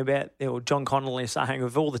 talking about, John Connolly saying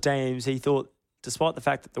of all the teams, he thought, despite the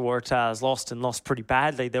fact that the Waratahs lost pretty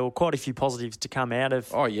badly, there were quite a few positives to come out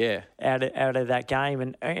of out of that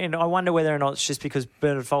game. And I wonder whether or not it's just because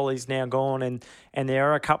Bernard Foley's now gone and there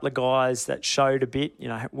are a couple of guys that showed a bit.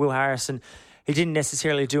 Will Harrison, he didn't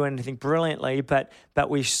necessarily do anything brilliantly, but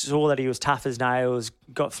we saw that he was tough as nails,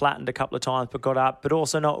 got flattened a couple of times but got up, but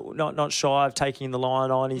also not shy of taking the line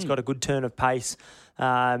on. He's got a good turn of pace.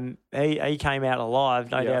 He came out alive,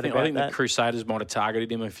 no doubt about that. I think the Crusaders might have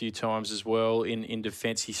targeted him a few times as well in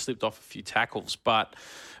defence. He slipped off a few tackles, but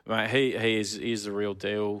mate, he is the real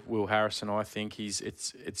deal. Will Harrison, I think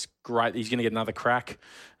it's great. He's going to get another crack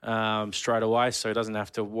straight away, so he doesn't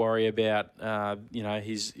have to worry about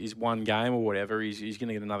his one game or whatever. He's going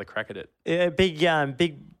to get another crack at it. Yeah,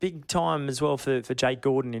 big time as well for Jake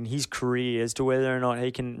Gordon in his career as to whether or not he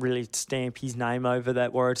can really stamp his name over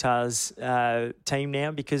that Waratahs team now,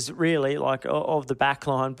 because really, like, of the back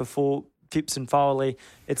line before Phipps and Foley,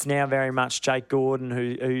 it's now very much Jake Gordon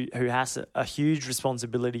who has a huge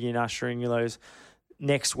responsibility in ushering those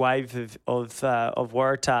next wave of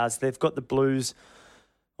Waratahs. They've got the Blues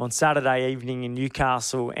on Saturday evening in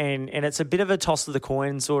Newcastle, and it's a bit of a toss of the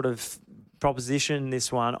coin sort of proposition,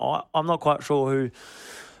 this one. I'm not quite sure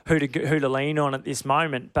who to lean on at this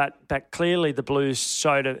moment, but clearly the Blues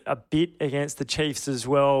showed a bit against the Chiefs as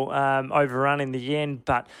well, overrun in the end,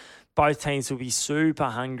 but both teams will be super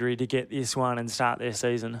hungry to get this one and start their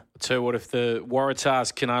season. So what if the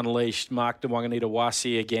Waratahs can unleash Mark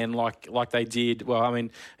Wanganita-Wasi again like they did? Well, I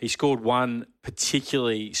mean, he scored one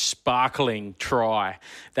particularly sparkling try.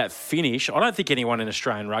 That finish, I don't think anyone in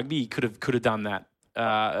Australian rugby could have done that.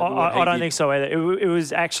 I don't think so either. It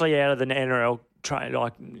was actually out of the NRL train,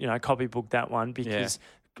 copybook that one, because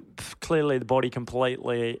clearly the body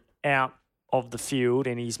completely out of the field,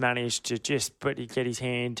 and he's managed to get his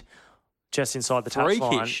hand just inside the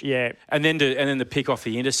touchline. Yeah. And then to pick off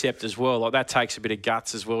the intercept as well. Like, that takes a bit of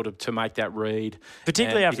guts as well to make that read.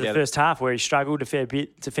 Particularly after the first half, where he struggled a fair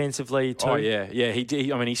bit defensively too. Oh, yeah. Yeah, he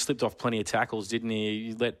did. I mean, he slipped off plenty of tackles, didn't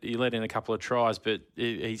he? He let in a couple of tries, but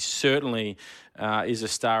he certainly is a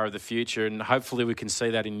star of the future, and hopefully we can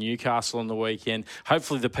see that in Newcastle on the weekend.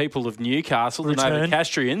 Hopefully the people of Newcastle, the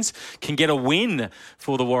Novocastrians, can get a win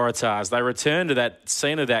for the Waratahs. They return to that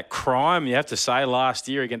scene of that crime, you have to say, last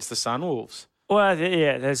year against the Sunwolves. Well,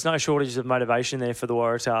 yeah, there's no shortage of motivation there for the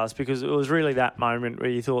Waratahs, because it was really that moment where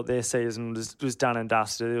you thought their season was done and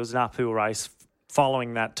dusted. It was an uphill race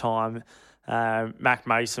following that time. Mac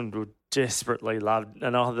Mason would desperately love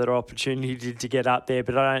another opportunity to get up there,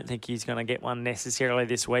 but I don't think he's going to get one necessarily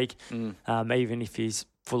this week, even if he's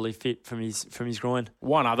fully fit from his groin.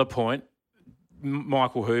 One other point,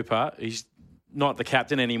 Michael Hooper, he's not the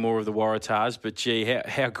captain anymore of the Waratahs, but gee,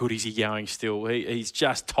 how good is he going still? He's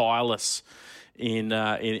just tireless in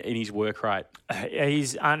his work rate.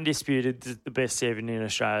 He's undisputed the best 7 in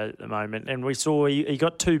Australia at the moment, and we saw he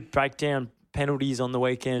got 2 breakdown penalties on the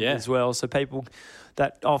weekend as well. So people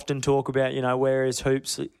that often talk about, where his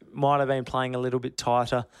hoops might have been playing a little bit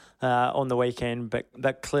tighter on the weekend,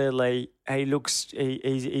 but clearly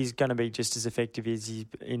he's going to be just as effective as he's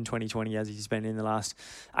in 2020 as he's been in the last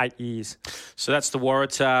 8 years. So that's the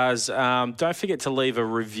Waratahs. Don't forget to leave a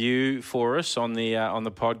review for us on the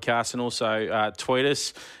podcast, and also tweet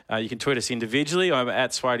us. You can tweet us individually. I'm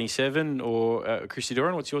at Swain7 or Christy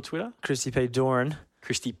Doran. What's your Twitter? Christy P. Doran.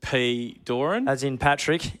 Christy P. Doran. As in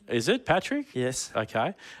Patrick. Is it Patrick? Yes.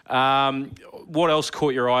 Okay. What else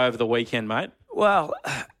caught your eye over the weekend, mate? Well,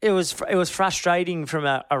 it was frustrating from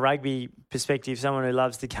a rugby perspective, someone who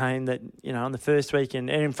loves the game, that, on the first weekend,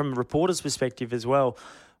 and from a reporter's perspective as well,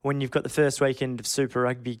 when you've got the first weekend of Super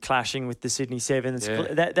Rugby clashing with the Sydney Sevens,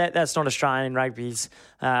 that's not Australian rugby's,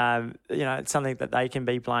 it's something that they can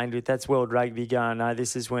be blamed with. That's World Rugby going, no,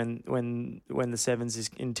 this is when the Sevens is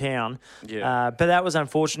in town. Yeah. But that was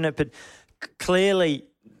unfortunate. But clearly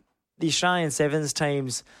the Australian Sevens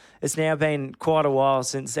teams, it's now been quite a while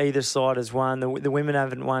since either side has won. The women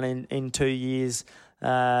haven't won in 2 years.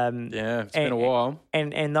 It's been a while.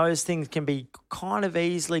 And those things can be kind of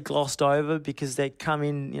easily glossed over because they come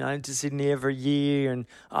in, to Sydney every year, and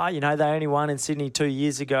they only won in Sydney 2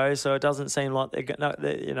 years ago, so it doesn't seem like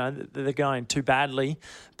they're going too badly.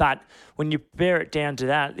 But when you bear it down to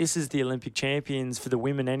that, this is the Olympic champions for the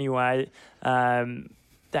women anyway.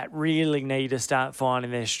 That really need to start finding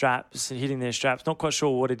their straps and hitting their straps. Not quite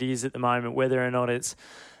sure what it is at the moment, whether or not it's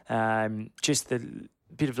just the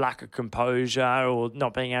bit of lack of composure or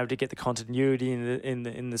not being able to get the continuity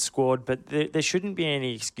in the squad, but there shouldn't be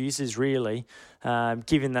any excuses really,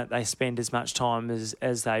 given that they spend as much time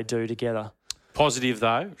as they do together. Positive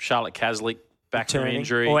though, Charlotte Caslick back from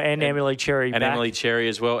injury, and Emily Cherry back. Emily Cherry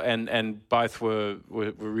as well, and both were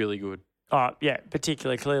really good. Oh yeah,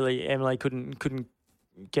 particularly clearly Emily couldn't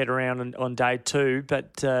get around on day 2,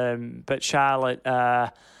 but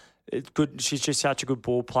Charlotte. It's good. She's just such a good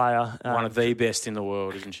ball player. One of the best in the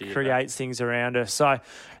world, isn't she? Creates things around her. So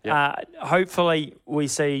hopefully we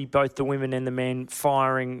see both the women and the men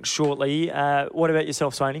firing shortly. What about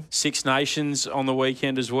yourself, Swaney? Six Nations on the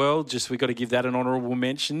weekend as well. We've got to give that an honourable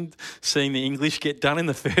mention, seeing the English get done in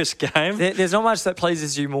the first game. There's not much that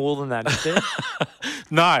pleases you more than that, is there?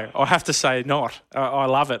 No, I have to say not. I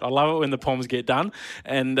love it. I love it when the Poms get done.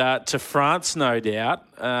 And to France, no doubt,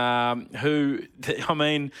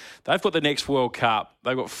 they've got the next World Cup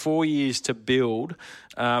They've got 4 years to build.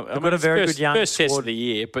 They've got a very good young first test squad of the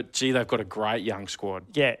year, but gee, they've got a great young squad.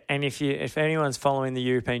 Yeah, and if anyone's following the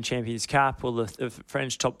European Champions Cup or the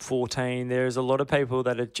French top 14, there's a lot of people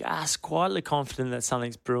that are just quietly confident that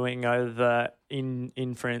something's brewing over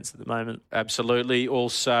in France at the moment. Absolutely.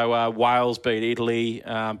 Also, Wales beat Italy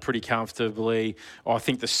pretty comfortably. I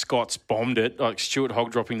think the Scots bombed it, like Stuart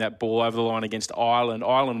Hogg dropping that ball over the line against Ireland.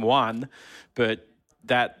 Ireland won, but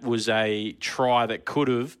that was a try that could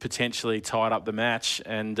have potentially tied up the match,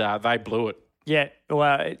 and they blew it. Yeah,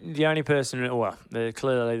 well, the only person,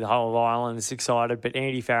 clearly the whole of Ireland is excited, but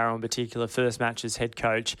Andy Farrell in particular, first match as head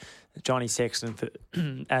coach, Johnny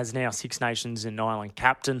Sexton as now Six Nations and Ireland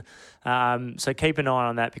captain. So keep an eye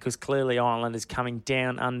on that, because clearly Ireland is coming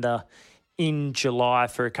down under in July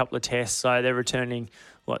for a couple of tests. So they're returning,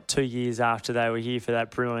 2 years after they were here for that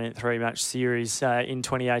brilliant 3-match series in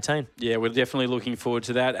 2018. Yeah, we're definitely looking forward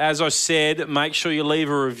to that. As I said, make sure you leave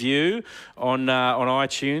a review on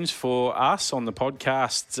iTunes for us on the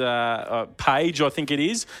podcast page, I think it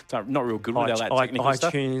is. Not real good with all that technical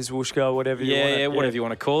stuff. iTunes, Wooshka, whatever you want. Yeah, whatever you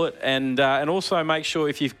want to call it. And also make sure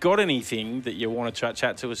if you've got anything that you want to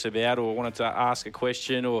chat to us about, or wanted to ask a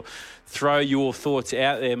question or throw your thoughts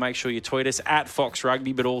out there, make sure you tweet us at Fox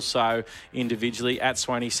Rugby, but also individually at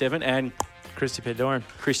Swainy7 and Christy P. Doran.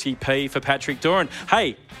 Christy P for Patrick Doran.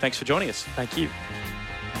 Hey, thanks for joining us. Thank you.